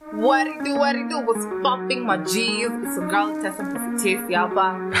What it do was popping my G's. It's a girl testing positivity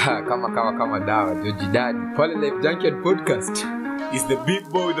hapa. Kama dawa Joji Daddy. Pale Life Junction podcast. Is the big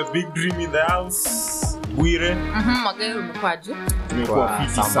boy with the big dream in the house. Bwire. Magari umekwaje? Tumekuwa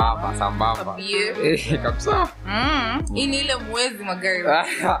fiti sambamba. Kabisa. Hii ni ile mwezi magari.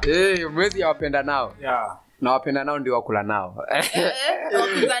 Mwezi ya wapenda nao. Yeah. Na wapenda nao ndio wakula nao.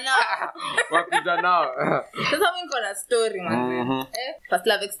 Wakuta nao. Sasa mimi niko na story man. First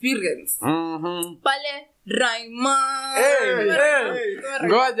love experience. Pale Raima.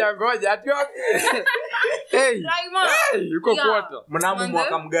 Ngoja atio. Raima. Yuko kwoto. Mnamo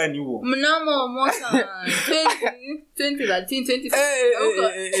mwaka mgani huo? Mnamo mwaka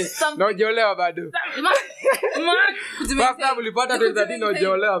 2013. Naolewa bado. Sasa ulipata 2013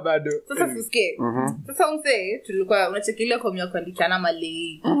 naolewa bado. Sasa usikie. Sasa unse tulikuwa unachekelea kwa mia kuandikana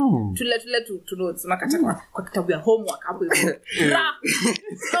malei. Tule tu notes makata kwa kitabu ya homework hapo hivyo.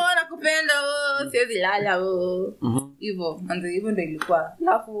 Naona kupenda siwezi lala hivyo. Anza hivyo ndio ilikuwa.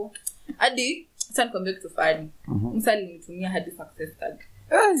 Alafu hadi sasa nikwambia kitu fani. Msali nitumia hadi success card.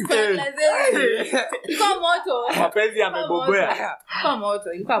 Ilikuwa moto. Mapenzi yamebobea.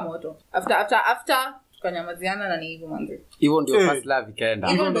 Ilikuwa moto. After tukanyamaziana na ni hivyo manze. Hivyo ndio first love ikaenda.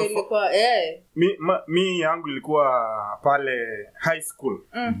 Hivyo ndio ilikuwa Mi yangu ilikuwa pale high school.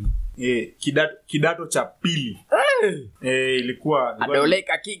 Kidato cha pili. Ilikuwa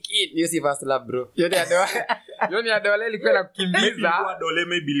adoleka kiki hiyo si first love bro. Yoni adole ilikuwa na kukimbiza. Ilikuwa adole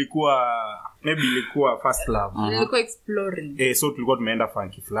maybe ilikuwa first love. Ilikuwa exploring. So tulikuwa tumeenda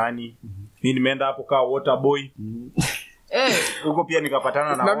funky fulani. Mimi nimeenda hapo kama water boy. Huko pia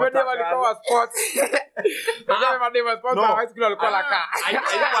nikapatana na watu. Na walikuwa sports. Ndio madema sports na high school walikuwa la kaa.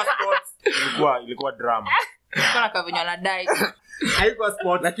 Haikuwa sports. Ilikuwa drama. Kana kavinywa na dai. Haikuwa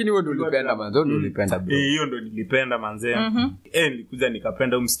sport lakini wewe ndio ulipenda manzo ndio ulipenda bro. Hiyo ndio nilipenda manze. Nilikuja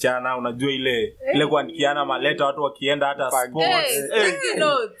nikapenda msichana unajua ile kuandikiana maleta watu wakienda hata sports.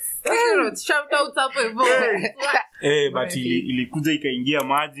 Notes. Shout out hapo hivyo. But ilikuja ikaingia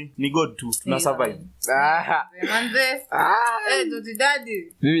maji ni god tu tuna survive. Manze. Joji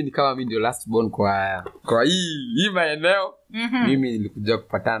Daddy. Mimi ni kama mimi ndio last born kwa hii maeneo. Mimi nilikuja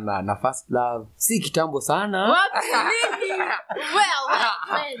kupatana na first love si kitambo sana. What? Well,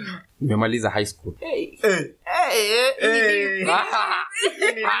 nimemaliza high school.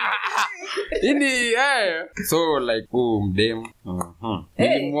 Ini so like mdem.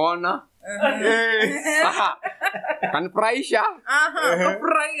 Nilimwona kanifurahisha.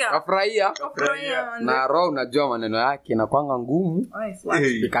 Kafurahia. Na roho unajua maneno yake na kwanga ngumu.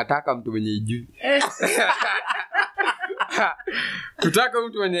 Nikataka mtu mwenye ijui. Kutaka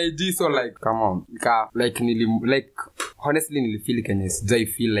mtu mwenye ijui so like come on. Honestly nilifeel kenye sijai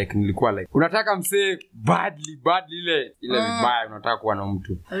feel like nilikuwa like unataka msee badly ile vibaya unataka kuwa na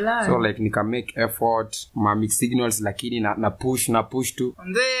mtu. So like nika make effort ma mix signals lakini na push tu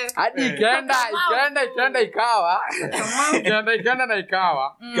hadi ikaenda ikawa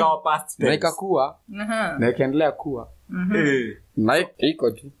past tense na ikakuwa na ikaendelea kuwa na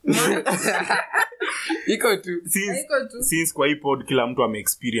iko tu since kwa hii pod kila mtu ame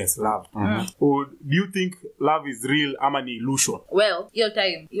experience love. Do you think love is real ama ni illusion? Well, your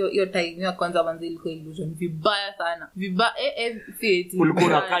time ya kwanza manzi ilikuwa illusion vibaya sana. Ulikuwa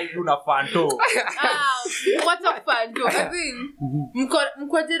unakaa una fanto. What a fanto. I mean,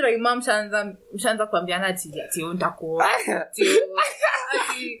 mkoje Raima mshaanza kuambiana ati nitakuoa.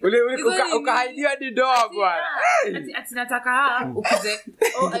 Ule ukahaidia hadi doa bwana. Ati nataka ukuje.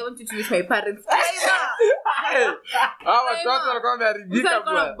 I want you to meet my parents. Watoto walikuwa wameharibika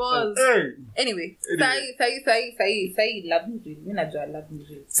bwana. Anyway, sai love ni real. Mimi najua love ni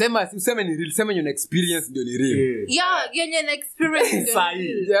real. Useme ni real, sema your experience ndio ni real. Yenye na experience ndio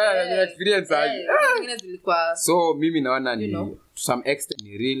real. Your experience sahi. Nyingine zilikuwa so mimi naona ni to some extent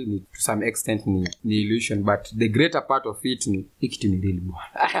ni real, to some extent ni illusion, but the greater part of it ni hiki ni real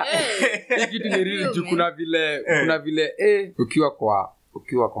bwana. Hiki ni real juu kuna vile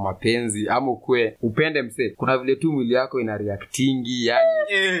ukiwa kwa mapenzi ama upende mse kuna vile tu mwili yako ina reactingi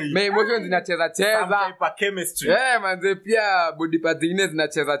yani emotions zinacheza some type of chemistry manze pia body parts zingine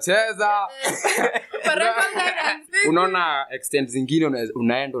zinacheza unaona extent zingine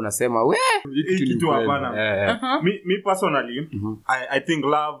unaenda unasema we hiki kitu hapana. Me personally I think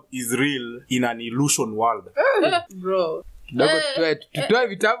love is real in an illusion world bro. Dogo tutoe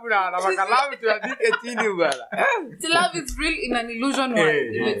vitabu na makalamu tuandike chini bwana. Love is real in an illusion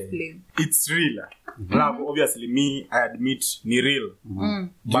world. Explain. It's real. Love obviously me I admit ni real.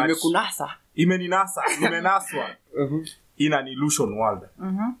 Imeninasa, nimenaswa in an illusion world.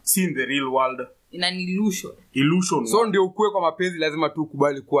 See in the real world illusion. So ndio ukue kwa mapenzi lazima tu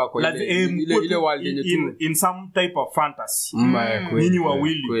ukubali kuwa kwa ile world yenye tu in some type of fantasy. Ninyi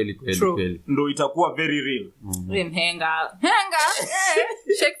wawili kweli ndio itakuwa very real. Mhenga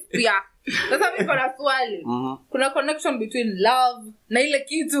Shakespeare. Sasa mimi kuna swali. Kuna connection between love na ile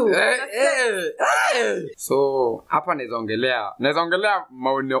kitu. So hapa naweza ongelea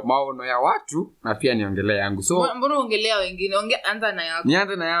maono ya watu na pia niongelea yangu. So mbona ongelea wengine? Anza na yako.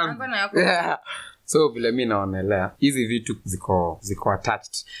 Nianze na yangu. So vile mimi naonelea hizi vitu ziko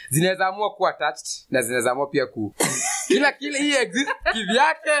attached. Zinaweza amua kuwa attached na zinaweza amua pia kila hii exist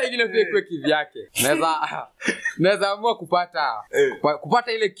kivyake, ingine pia kwa kivyake. Naweza amua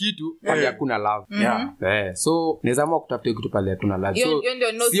kupata ile kitu pale hakuna love. So naweza amua kutafuta kitu pale hakuna love. So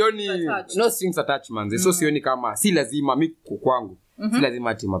sioni no strings attachment. So sioni kama si lazima mimi kwangu. Si lazima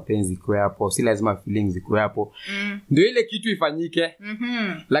ati mapenzi kuwe hapo, si lazima feelings kuwe hapo. Ndio ile kitu ifanyike.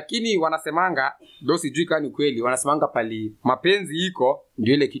 Lakini wanasemanga, ndio sijui kama ni kweli, wanasemanga pali mapenzi iko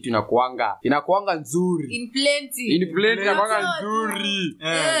ndio ile kitu inakuanga nzuri. In plenty inakuanga nzuri.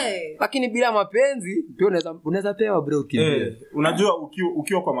 Lakini bila mapenzi pia unaweza pewa bro kimbia. Unajua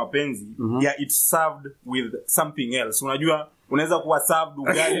ukiwa kwa mapenzi, it's served with something else. Unajua unaweza kuwa served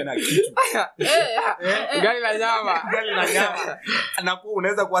ugali na kitu. Ugali na nyama. Na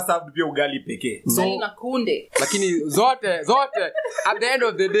unaweza kuwa served pia ugali pekee. So na kunde. Lakini zote at the end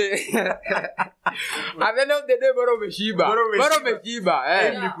of the day bora umeshiba.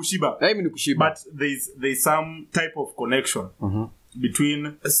 Mimi ni kushiba. But there's some type of connection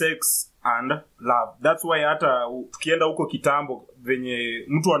between sex and love. That's why hata tukienda huko kitambo venye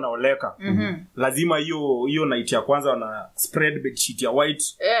mtu anaoleka, lazima hiyo night ya kwanza wana spread bed sheet ya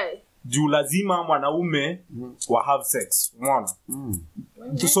white. Juu lazima mwanaume wa have sex. Umeona?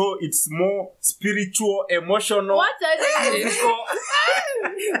 So it's more spiritual, emotional.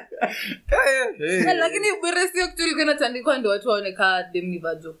 Lakini uberesi actually kuna tandikwa ndio watu waoneka dem ni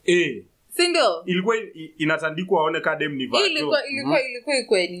vajo. Sindio? Ilikuwa inatandikwa waone kadem ni vajo. Ilikuwa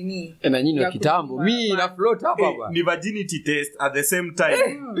nini? Na nyinyi wa kitambo. Mimi na float hapa baba. Ni virginity test at the same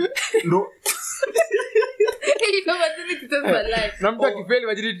time. No. Ilikuwa virginity test for life. Na mtu akifeli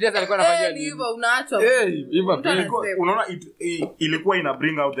virginity test alikuwa anafanya nini? Hivyo unaachwa. Unaona ilikuwa ina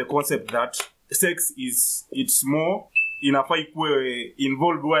bring out the concept that sex it's more inafaa ikuwe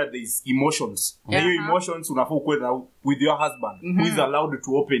involved where there is emotions. Na hiyo emotions unafaa ukuwe na with your husband who is allowed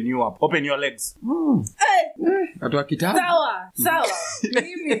to open your legs. Watu wa kitabu. Sawa.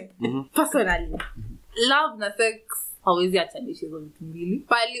 Mimi personally love na sex hawezi achanisha hizo vitu mbili.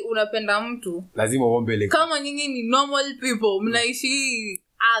 Pali unapenda mtu lazima uombe ile. Kama nyinyi ni normal people mnaishi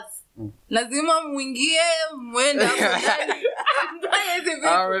earth, lazima muingie mwenda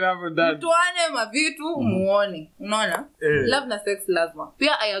ndani. Tuane mavitu muone. Unaona? Love na sex lazima.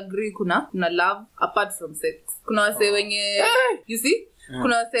 Pia I agree kuna love apart from sex. Kuna wase wenye you see?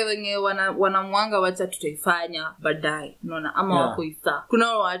 Kuna wase wenye wanamwanga wacha tutaifanya baadaye. Unaona? Ama wako isa.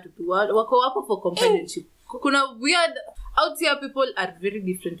 Kuna watu tu wako hapo for companionship. Kuna weird out here people are very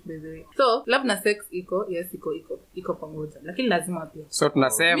different by the way. So love na sex iko pamoja, lakini lazima pia. So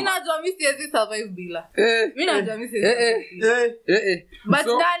tunasema mimi najua mimi siwezi survive bila. Mimi najua mimi siwezi. But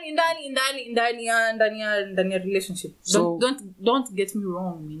ndani ya relationship. Don't get me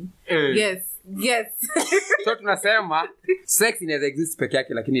wrong man. Yes. So tunasema sex inaweza exist peke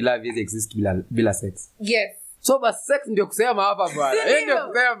yake lakini love is exist bila sex. Yes. So bas sex ndio kusema hapa bwana. Ndio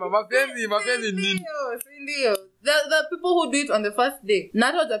kusema mapenzi nini? Ndio. The people who do it on the first day.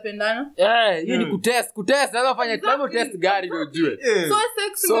 Nato watapendana. Hiyo ni kutest. Lazima ufanye test gari ndio ujue.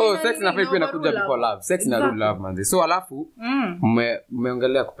 So sex inafaa kuwa inakuja before love. Sex na rule love manzi. So alafu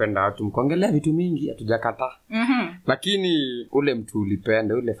mmeongelea kupenda watu, mkaongelea vitu mingi hatujakataa. Lakini ule mtu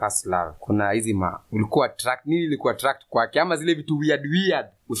ulipenda, ule first love, kuna hizi ulikuwa attract kwake ama zile vitu weird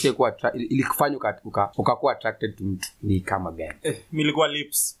ushaikuwa ilikufanya ukakuwa attracted to mtu ni kama gani? Nilikuwa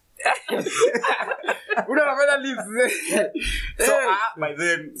lips. Unapenda lips. So by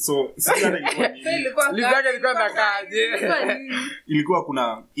then sijana ilikuwa nakaje?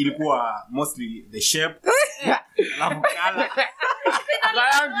 Ilikuwa mostly the shape. Alafu color.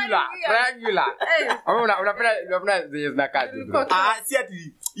 Triangular. Unapenda zinakaje? Si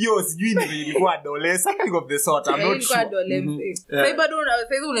ati hiyo sijui ni ilikuwa adolescent, something of the sort. I'm not sure. Sasa bado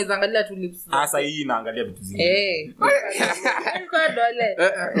unaweza angalia tu lips. Sasa hii inaangalia vitu zingine. Ilikuwa dole.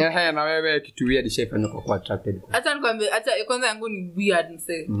 Na wewe kitu weird shape ndio kwa attracted. Acha nikwambie, kwanza yangu ni weird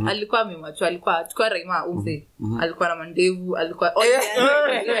mse. Alikuwa amemacho, alikuwa Raima umse. Alikuwa na mandevu, alikuwa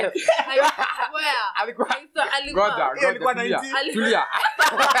alikuwa na tulia.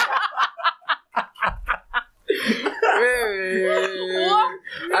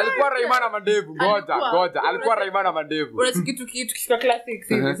 Alikuwa Raimana mandevu. Ngoja. Alikuwa Raimana mandevu. Una kitu kika classic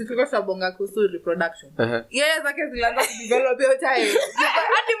hivi. Sikuwa sabonga kuhusu reproduction. Yeye zake zilianza kudevelop hiyo time.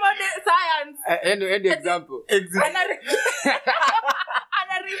 Hadi modern science. Any example.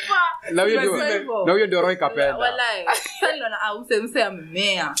 Anarifa. Na huyo ndio Roy kapenda. Wallahi. Sasa niliona mse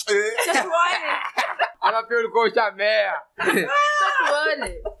amemea. Tuone. Anapia ulikuwa ushamea.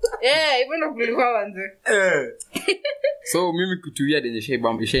 Tuone. Hivyo ndo kulikuwa wanze. So mimi kutuia denye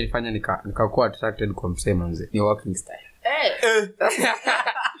ishaifanya nikakuwa attracted kwa msee manze. Ni walking style.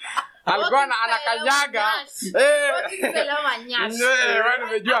 Alikuwa anakanyaga. Walking style ama nyashi. Wewe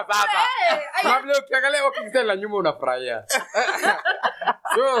umejua sasa. Kabla ukiangalia walking style la nyuma unafurahia.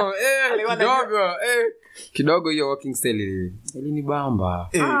 So kidogo hiyo walking style ili bamba.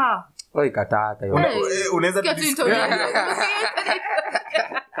 Oi kataka hiyo. Unaweza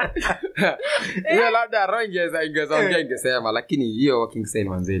hiyo labda Roy ingesema lakini hiyo walking style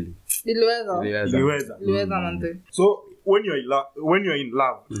manzeli. Iliweza manze. So when you're in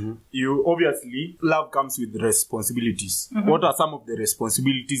love, you obviously love comes with responsibilities. What are some of the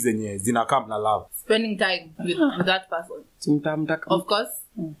responsibilities zenye zinakam na love? Spending time with that person. Of course.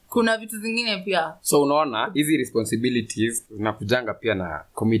 Kuna vitu zingine pia. So unaona hizi responsibilities zinakujanga pia na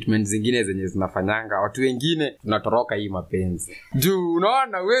commitment zingine zenye zinafanyanga watu wengine tunatoroka hii mapenzi. Juu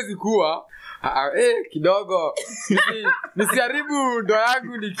unaona huwezi kuwa kidogo nisiharibu ndo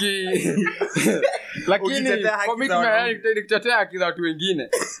yangu lakini commitment nikitetea haki za watu wengine.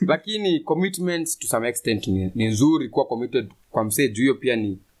 Lakini commitments to some extent ni nzuri kuwa committed kwa msee juu hiyo pia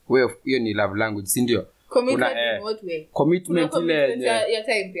ni hiyo ni love language, si ndio? Commitment in what way? Commitment ile ya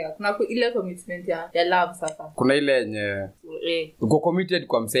time pia. Kuna ile commitment ya love sasa. Kuna ile yenye uko committed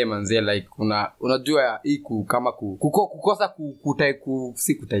kwa msee manze like unajua hii kama kukosa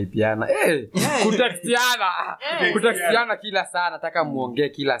si kutaipiana. Kutextiana kila saa nataka muongee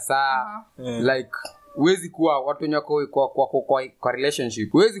kila saa. Like huwezi kuwa watu wenye kwa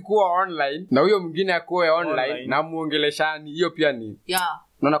relationship. Huwezi kuwa online na huyo mwingine akoe online na muongeleshani. Hiyo pia ni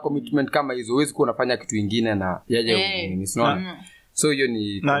naona commitment kama hizo. Huwezi kuwa unafanya kitu kingine na yeye ni sinaona. So hiyo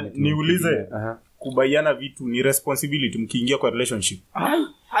ni niulize kubaiana vitu ni responsibility mkiingia kwa relationship.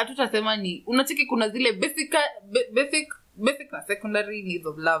 Hatutasema ni unachiki kuna zile basic na secondary needs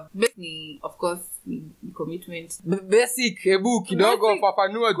of love. Basic ni of course ni commitment. Basic hebu kidogo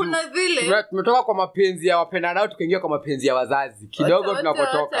fafanua juu. Kuna zile tumetoka kwa mapenzi ya wapendanao tukaingia kwa mapenzi ya wazazi. Kidogo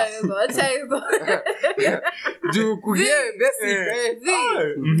tunapotoka. Acha hizo. Juu kugie basic.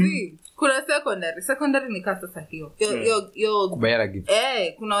 Kuna secondary ni kasa sasa hiyo. Yo kubayana gift.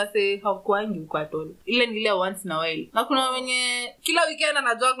 Kuna wase hawakuangi kwa tolo. Ile ni ile once na while. Na kuna wenye kila weekend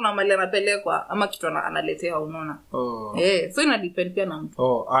anajua kuna mali anapelekwa ama kitu analetea unaona. So ina depend pia na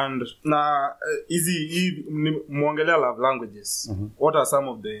mtu. And na hizi muongelea love languages. What are some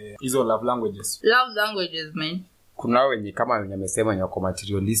of hizo love languages? Love languages man. Kuna wenye kama wenye amesema ni wako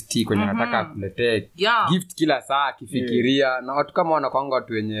materialistic kwenye anataka kuletea gift kila saa kifikiria na watu kama wanakuanga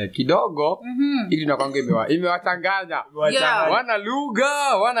watu wenye kidogo ili nakuanga imewachanganya. Wana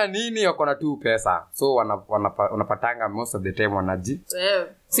lugha, wana nini wako na tu pesa. So wanapatanga most of the time wanaji.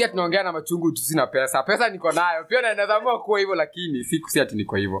 Si ati naongea na machungu tu sina pesa. Pesa niko nayo. Pia naweza amua kuwa hivyo lakini si ati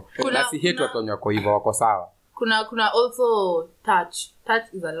niko hivyo. Na si hate watu wenye wako hivyo wako sawa. Kuna also touch. Touch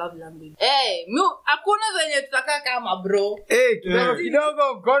is a love language. Hakuna zenye tutakaa kama bro.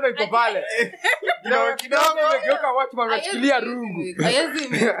 Kidogo mkono iko pale. Kidogo umegeuka watu wanashikilia rungu. Hayezi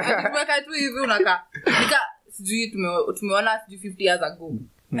tumeka tu hivi unakaa. Sijui tumeona 50 years ago.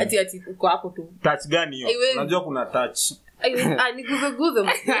 Ati uko hapo tu. Touch gani hiyo? Unajua kuna touch. Niguze.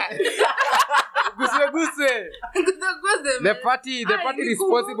 Guse. The party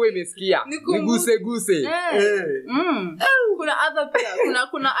responsible imesikia. Niguse. Kuna other pia.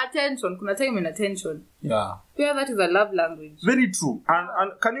 Kuna attention. Kuna time and attention. Yeah. Pia that is a love language. Very true.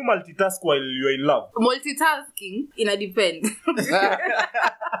 And can you multitask while you're in love? Multitasking ina depend.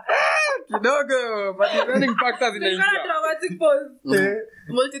 Kidogo. But depending factors inaingia. Dramatic pause.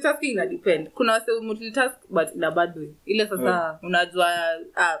 Multitasking ina depend. Kuna wase multitask but in a bad way. Ile sasa unajua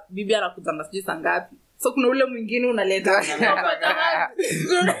bibi anakuzanga sijui saa ngapi. So kuna ule mwingine unaleta.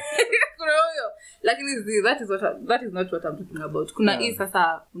 Kuna huyo. Lakini that is not what I'm talking about. Kuna hii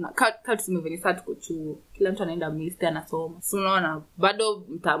sasa cut tumeveni saa tuko chuo. Kila mtu anaenda minister anasoma. So unaona bado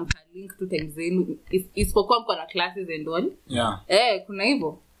mta link to time zenu. Isipokuwa mko na classes and all. Yeah. Kuna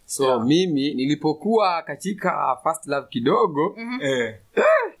hivyo. So mimi nilipokuwa katika first love kidogo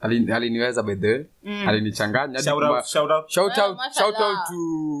aliniweza by the way. Alinichanganya. Shout out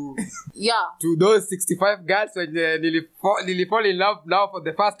to those 65 girls when nilifall in love now for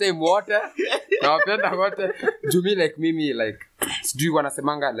the first time wote. Na wapenda wote. Jumi like mimi like sijui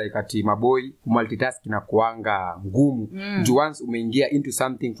wanasemanga like ati maboy multitask na kuanga ngumu. Juu once umeingia into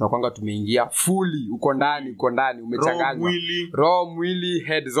something tunakuanga tumeingia fully uko ndani umechanganywa roho mwili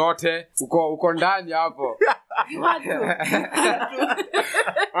head zote uko ndani hapo.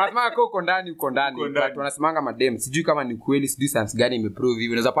 Wanasemanga kwa uko ndani but wanasemanga madem sijui kama ni kweli, sijui science gani imeprove hivi.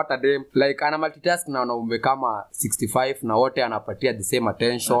 Unaweza pata dem like ana multitask na wanaume kama 65 na wote anapatia the same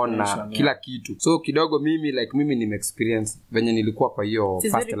attention na kila kitu. So kidogo mimi nime experience venye nilikuwa kwa hiyo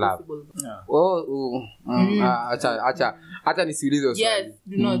first love. Acha nisiulize swali. Yes,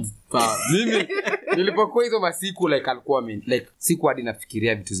 do not. Mimi nilipokuwa hizo masiku like alikuwa mimi like siku hadi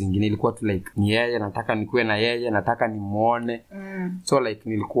nafikiria vitu zingine, ilikuwa tu like ni yeye, nataka nikuwe na yeye, nataka nimuone. So like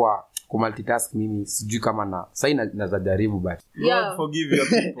nilikuwa kumultitask mimi sijui kama na sasa nazajaribu but God forgive your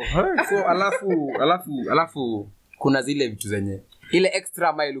people. So alafu kuna zile vitu zenye ile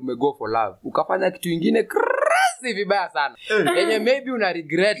extra mile umego for love ukafanya kitu kingine crazy vibaya sana yenye maybe una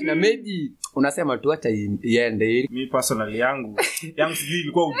regret na maybe unasema tu acha iende. Mimi personally yangu sijui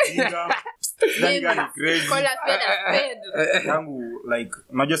ilikuwa ujinga ndani crazy yangu like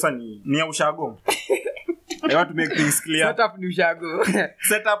unajua sana ni ya ushago. I want to make things clear.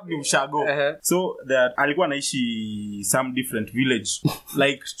 Setup ni ushago. So that alikuwa anaishi some different village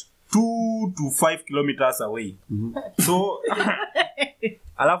like 2 to 5 kilometers away. So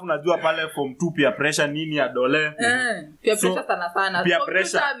alafu najua pale from 2 peer pressure nini ya dole. Peer pressure sana. Peer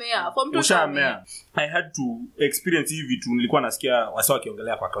pressure. Ushamea. I had to experience hivi vitu nilikuwa nasikia wasa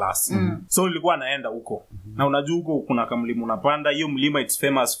wakiongelea kwa class. So nilikuwa naenda huko. Na unajua huko kuna kamlima unapanda, hiyo mlima it's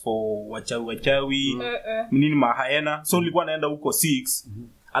famous for wachawi. Nini mahaena. So nilikuwa naenda huko 6.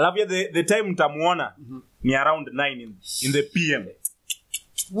 Alafu the time mtamuona ni around 9 in the PM.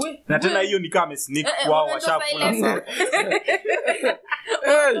 Na tena hiyo ni kama sneak wao washakula sana.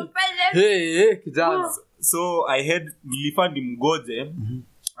 Hey kijana. So I had nilifandi mgoje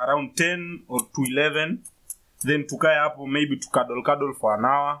around 10 or to 11, then tukae hapo maybe tukadol for an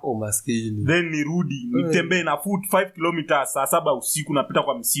hour. Maskini. Then nirudi nitembee na foot 5 kilometers saa 7 usiku napita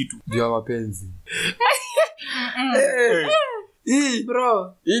kwa msitu. Ndio mapenzi.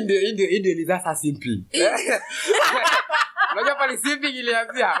 Bro. Ndio ni sasa simple. Unajua pale simping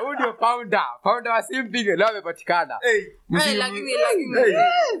ilianzia, huyu ndio founder wa simping leo amepatikana. Lakini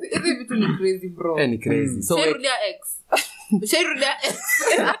hivi vitu ni crazy bro. Ni crazy. So Shairudia X.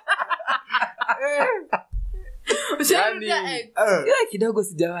 Kidogo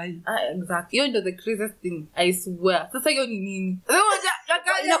sijawahi. Exactly. Hiyo ndio the craziest thing. I swear. Sasa hiyo ni nini?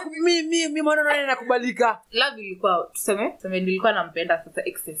 Mimi mbona nakubalika? Love ilikuwa tuseme nilikuwa nampenda sasa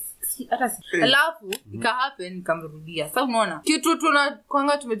excess. Hata si. Alafu ika happen nikamrudia. Sasa unaona? Kitu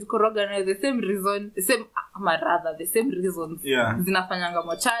tunakwanga tumejikoroga na the same reason, the same reasons zinafanyanga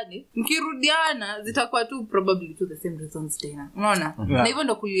mochani. Mkirudiana zitakuwa tu probably to the same reasons tena. Unaona? Na hivyo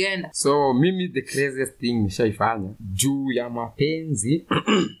ndo kulienda. So mimi the craziest thing nishaifanya juu ya mapenzi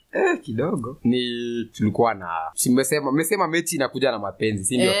kidogo ni tulikuwa na mmesema mechi inakuja na mapenzi,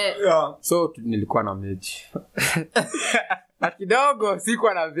 si ndio? So nilikuwa na mechi. Na kidogo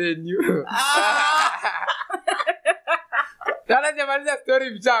sikuwa na venue. Tana jamaliza story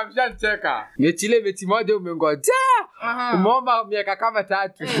mshacheka. Mechi moja umengoja. Umeomba miaka kama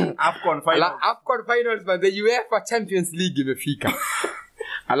 3. AFCON finals but the UEFA Champions League imefika.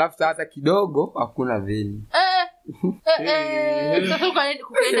 Alafu sasa kidogo hakuna venue. Sasa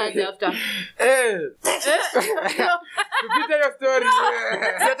ukaenda aje after? Tupite hiyo story.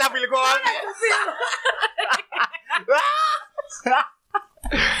 Setup ilikuwa wapi?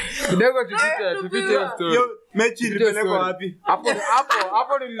 Kidogo tupite hiyo story. Yo mechi ilipelekwa wapi?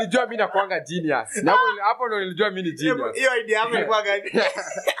 Hapo nilijua mimi nakuanga genius. Hapo ndo nilijua mimi ni genius. Hiyo idea yangu ilikuwa gani?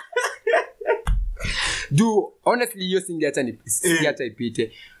 Honestly hiyo singeacha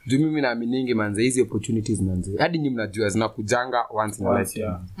ipite. Mimi naaminingi manze hizi opportunities manze. Hadi nyinyi mnajua zinakujanga once in a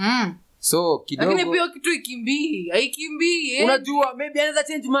lifetime. So kidogo lakini pia kitu haikimbii unajua maybe anaweza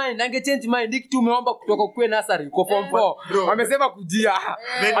change mind kitu umeomba kutoka kwa nursery kwa form 4 wamesema kujia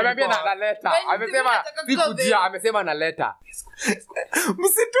ameambia na analeta amesema si kujia amesema analeta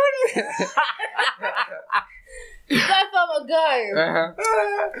msituni sasa guy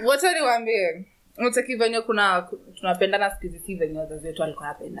wacha niwaambie mtakivanya tunapendana siku hizi venye wazazi wetu walikuwa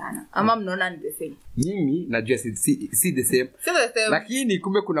wanapendana ama mnaona ni the same? Mimi najua si the same. Lakini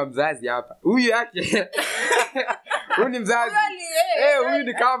kumbe kuna mzazi hapa. Huyu yake. Huyu ni mzazi.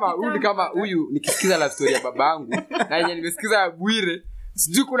 Huyu ni kama nikisikiza la story ya babangu na yenye nimesikiza ya Bwire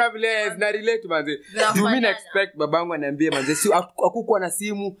sijui kuna vile zina relate manze. Do me expect babangu aniambie manze si akukuwa na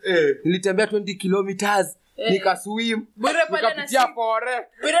simu. Nilitembea 20 kilometers. Nikaswim nikapitia fore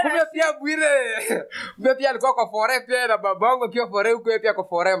kumbe pia Bwire alikuwa kwa fore pia na babangu akiwa fore huko pia kwa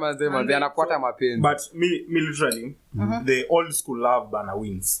fore manze anafuata mapenzi but me literally the old school love bana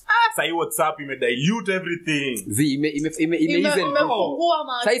wins sai WhatsApp dilute everything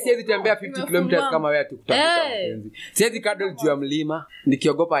sai siwezi tembea 50 kilometers kama wewe tukutafuta mapenzi siwezi cuddle juu ya mlima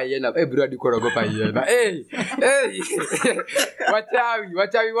nikiogopa yena bro hadi kuogopa yena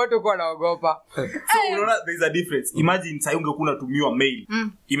wachawi wote kwa naogopa so unaona there is a difference imagine sai ungekuwa unatumiwa mail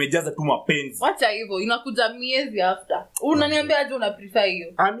imejaza tu mapenzi wacha hivyo inakuja miezi after unaniambia aje una prefer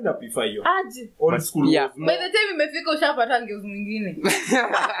hiyo mimi na prefer hiyo aje old school by the time imefika ushapata ngeuzi mwingine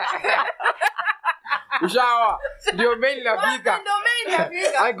ushawa ndio mail nafika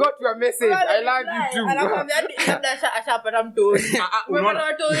I got your message I love you too anakuambia labda ashapata mtoi unaona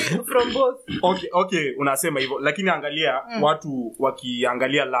mtoi from both okay unasema hivyo lakini angalia watu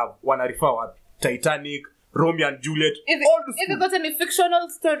wakiangalia love wana refer wapi Titanic Romeo and Juliet if you got any fictional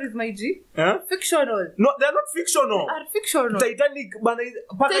stories my G fictional no they're not fictional are fictional Titanic bana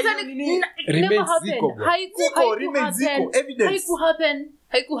Titanic remains ziko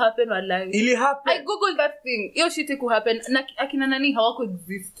haiku happen wallahi ili happen I googled that thing hiyo shit ku happen na akina nani hawako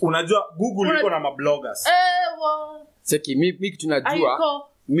exist unajua Google iko na mabloggers seki mimi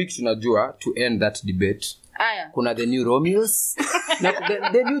tunajua to end that debate kuna the new Romeos na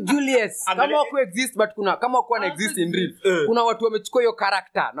the new Juliets kama wako exist but kuna kama wako na exist in real kuna watu wamechukua hiyo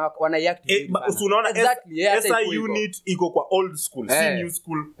character na wanaiact unaona exactly SI unit iko kwa old school si new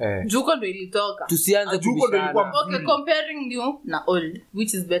school Juko ndio ilitoka tusianze kubishana okay comparing new na old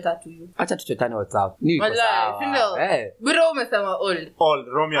which is better to you acha tuchetane WhatsApp ni iko sawa bro umesema old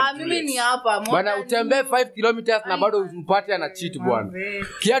Romeo and Juliet mimi ni hapa bwana utembee 5 kilometers na bado umpate ana cheat bwana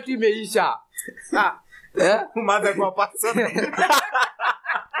kiatu imeisha umaza kwa person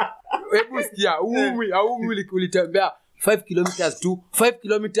hebu sikia uumi ulitembea 5 kilometers tu 5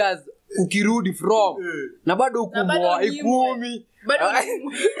 kilometers ukirudi from na bado ukumwa 10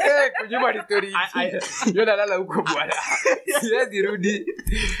 kujuma story yona lala huko bwana siwezi rudi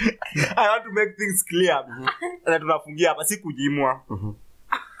I want to make things clear na tunafungia hapa si kujimwa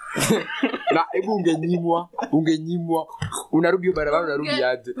na hebu ungenyimwa unarudi barabara unarudi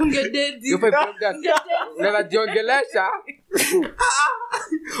aje ungededi unajiongelesha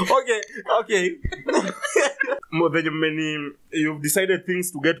okay you've decided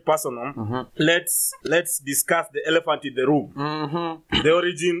things to get personal let's discuss the elephant in the room the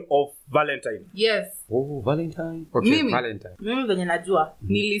origin of Valentine. Yes. Valentine. Okay, Valentine. Mimi venye najua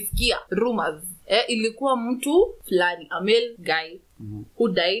nilisikia rumors ilikuwa mtu fulani a male guy who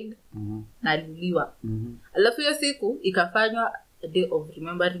died na aliliwa alafu hiyo siku ikafanywa a day of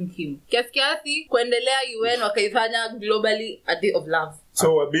remembering him kiasi kuendelea UN wakaifanya globally a day of love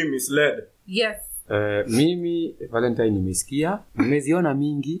so we're being misled. Yes. Mimi Valentine nimesikia nimeziona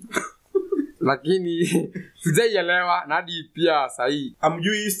mingi lakini sijaielewa na hadi pia sahi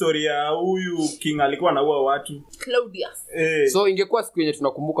amjui historia huyu king alikuwa anaua watu Claudius so ingekuwa siku yenye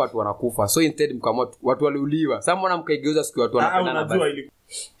tunakumbuka watu wanakufa so instead mkamwa watu waliuliwa sasa mbona mkaigeuza siku watu wanapendana basi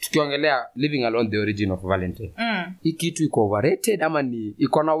tukiongelea living alone the origin of Valentine hii kitu iko overrated ama ni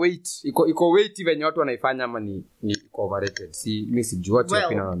iko na weight iko weight venye watu wanaifanya ama ni iko overrated si mimi sijua tu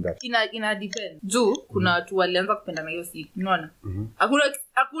opinion on that ina depend juu kuna watu walianza kupendana hiyo siku unaona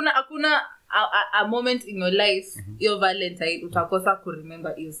hakuna a moment in your life your Valentine utakosa ku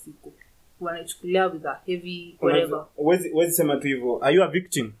remember hiyo siku wanachukulia with a heavy whatever wezi sema tu hivyo are you a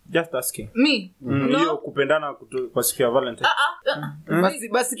victim just asking me hiyo kupendana kwa siku ya Valentine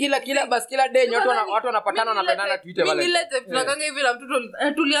basi kila day watu wanapatana na pendana tuite Valentine mimi lete tunakanga hivi na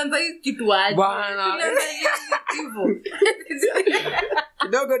mtoto tulianza hii kitu aje tulianza hivyo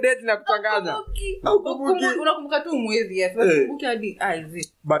kidogo date na kuchanganya unakumbuka tu mwezi yes unakumbuka hadi hivi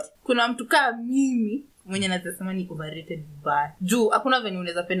but kuna mtu kama mimi mwenye nasema ni overrated bad juu hakuna venye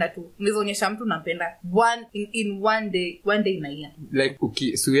unaweza penda tu unaweza onyesha mtu unapenda one day na year like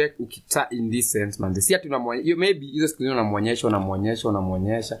ukita in this sense man si ati unamwonyesha maybe hizo siku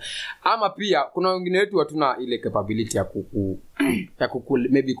unamuonyesha ama pia kuna wengine wetu hatuna ile capability ya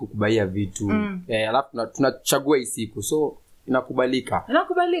maybe kukubaia vitu alafu tunachagua hii siku so inakubalika.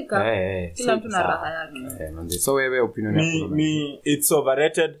 Kila mtu na raha yake. So wewe opinion yako? Me it's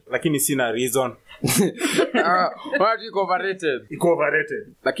overrated lakini sina reason. What is overrated? Iko overrated.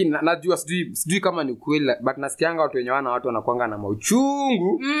 Lakini najua sijui kama ni kweli, but nasikianga watu wenye watu wanakuanga na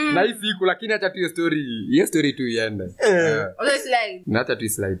mauchungu na hii siku, lakini acha tu hiyo story tu iende. Acha tu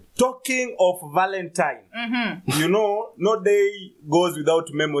slide. Talking of Valentine. You know, no day goes without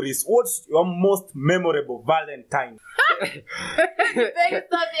memories. What's your most memorable Valentine?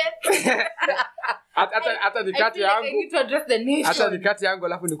 Hata nikati yangu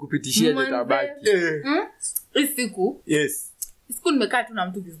alafu nikupitishie nitabaki. Siku. Yes. Siku nimekaa tu na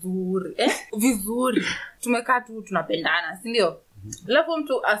mtu vizuri. Vizuri. Tumekaa tu tunapendana, si ndio? Alafu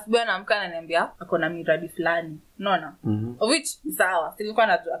mtu asubuhi anaamka ananiambia ako na miradi fulani. Unaona? Of which sawa. Silikuwa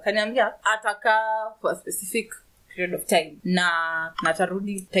najua. Akaniambia atakaa for a specific period of time na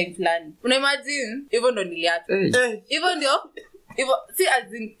natarudi time fulani. Una imagine hivyo ndo niliacha. Hivyo ndio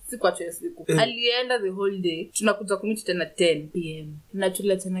si kwa siku. Alienda the whole day. Tunakuja kumiti tena 10 PM.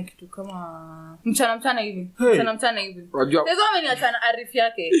 Tunachula tena kitu kama mchana hivi. Mchana hivi. Sasa ameniachana arifu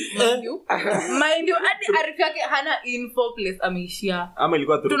yake. Mind you, hadi arifu yake hana info place ameishia. Ama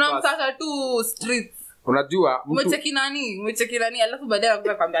ilikuwa tunamsaka tu streets. Unajua umecheki nani alafu baadaye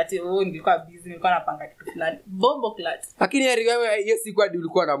anakuja kwambia ati nilikuwa busy, nilikuwa napanga kitu fulani. Bombo clat. Lakini wewe hiyo siku hadi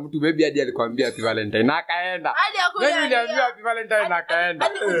ulikuwa na mtu maybe hadi alikwambia happy Valentine na akaenda. Wewe uliambia happy Valentine na akaenda.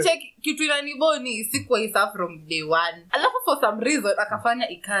 Hadi ucheki kitu inaniboni siku isa from day one. Alafu for some reason akafanya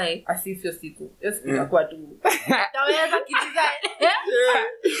ikae asifio siku. Hiyo siku itakuwa tu. Taweza kitu gani?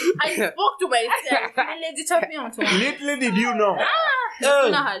 I spoke to myself. Nilijichapia mtu. Little did you know.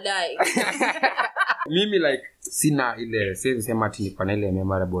 Kuna hadai. Mimi like sina ile siwezi sema ati niko na ile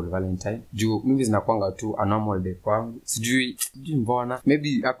memorable Valentine. Juu mimi zinakuanga tu a normal day kwangu. Sijui mbona maybe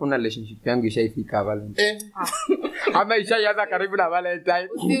hakuna relationship yangu ishaifika Valentine. Ama ishaanza karibu na Valentine.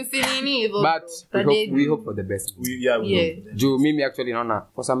 Usinini hivyo. But we hope for the best. Juu mimi actually naona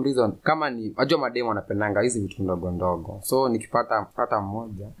for some reason kama ni wajua mademo wanapendanga hizi vitu ndogo. So nikipata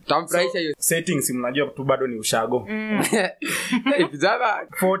mmoja tamfurahisha hiyo. Settings mnajua tu bado ni ushago. Kijana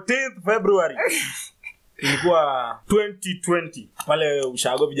 14th February ilikuwa 2020 pale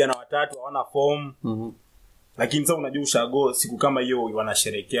ushago vijana watatu hawana form. Lakini sasa unajua ushago siku kama hiyo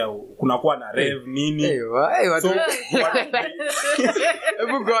wanasherekea kuna kuwa na rev nini. So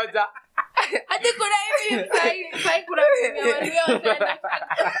hebu ngoja hadi kuna hivi sai kuna mimi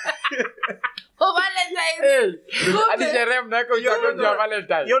Oh Valentine. Hadi sherehe mnako ushago wa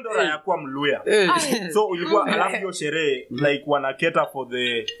Valentine. Hiyo ndo ya kuwa Mluya. So ulikuwa alafu hiyo sherehe like wana cater for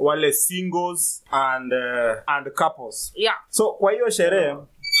the wale singles and couples. Yeah. So kwa hiyo sherehe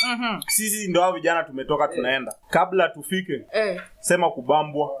sisi ndio hao vijana tumetoka tunaenda. Kabla tufike sema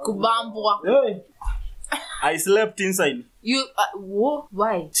kubambwa. I slept inside. You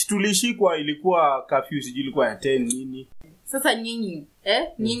why? Tulishikwa ilikuwa curfew sijui ilikuwa ya 10 nini. Sasa nyinyi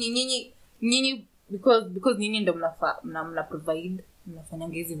nyinyi because nyinyi ndio mna provide mnafanya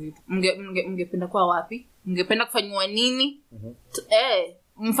hizi vitu. Mngependa kwa wapi? Mngependa kufanywa nini?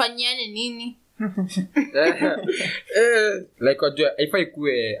 Mfanyiane nini? Like wajua ifai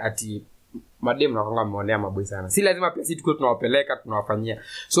kuwe ati madem na kwanga mmeonea maboy sana. Si lazima pia sisi tukue tunawapeleka tunawafanyia.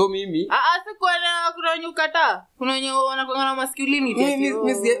 So mimi sikuwa kuna nyukata. Kuna wenye wanakuwa na masculinity.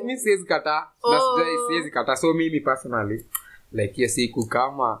 Mimi siwezi kataa. Siwezi kataa. So mimi personally like hiyo siku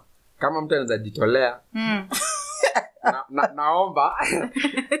kama mtu anaweza jitolea naomba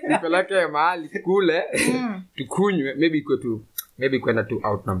nipeleke mahali kule tukunywe maybe kwenda tu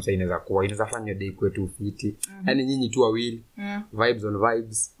out na msa inaweza fanya day kwetu fiti. Yani nyinyi tu wawili vibes on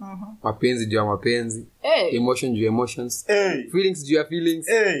vibes. Mapenzi juu ya mapenzi. Emotion juu ya emotions. Feelings juu ya feelings.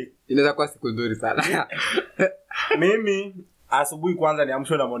 Inaweza kuwa siku nzuri sana. Mimi asubuhi kwanza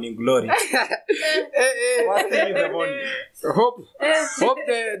niamshwe na morning glory. What's in the morning? Hope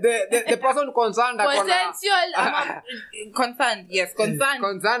the person concerned potential concerned. Yes,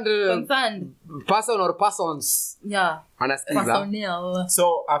 concerned person or persons. Yeah. Anasikiza.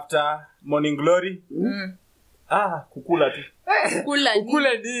 So after morning glory kukula tu. Kukula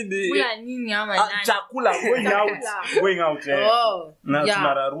nini? Kula nini ama nani? Chakula going out. Na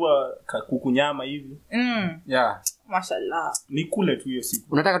tunararua kuku nyama hivi. Yeah. Mashallah. Ni kule tu hiyo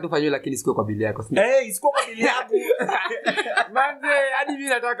siku. Unataka tufanywe lakini siko kwa bili yako. Siko kwa bili yako. Manze, hadi mimi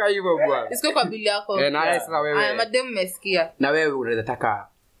nataka hivyo bwana. Siko kwa bili yako. Na sasa wewe. Madam mmesikia. Na wewe unataka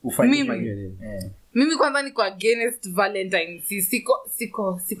ufanye nini? Mimi kwanza niko against Valentine. Siko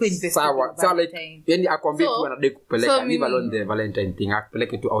invested. Sawa like yani akwambie tu anadai kupeleka leave alone the Valentine thing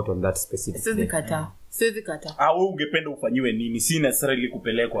akupeleke tu out on that specific. Siwezi kata. Wewe ungependa ufanyiwe nini? Si necessarily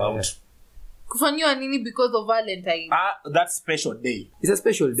kupelekwa out. Kufanywa nini because of Valentine? That special day. It's a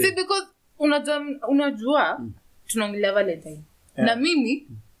special day. See, because unajua tunaongelea Valentine. Na mimi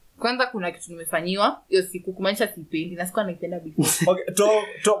kwanza kuna kitu nimefanyiwa hiyo siku kumaanisha sipendi na sikuwa naipenda before. Okay,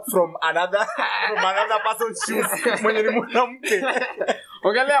 talk from another person's shoes. Mwenye ni mwanamke.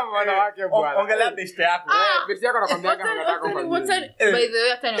 Ongelea wanawake bwana. Ongelea best yako. Best yako anakuambia kama unataka kufanya. By the way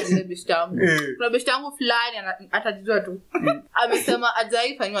hata ni best yangu. Kuna best yangu fulani atajijua tu. Amesema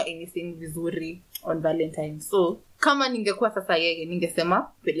ajai fanywa anything vizuri on Valentine. So kama ningekuwa sasa yeye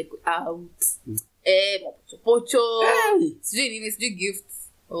ningesema peleke out. Pocho. Sijui gifts.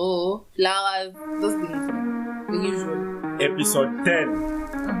 Oh, flowers, those things. The usual. Episode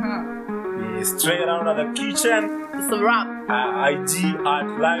 10. Straight out of the kitchen. It's a wrap. IG at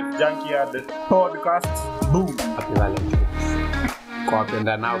Life Junkyard Podcast. Boom. Happy Valentine. Kwa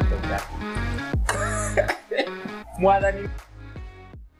penda nao penda. Mwadhani.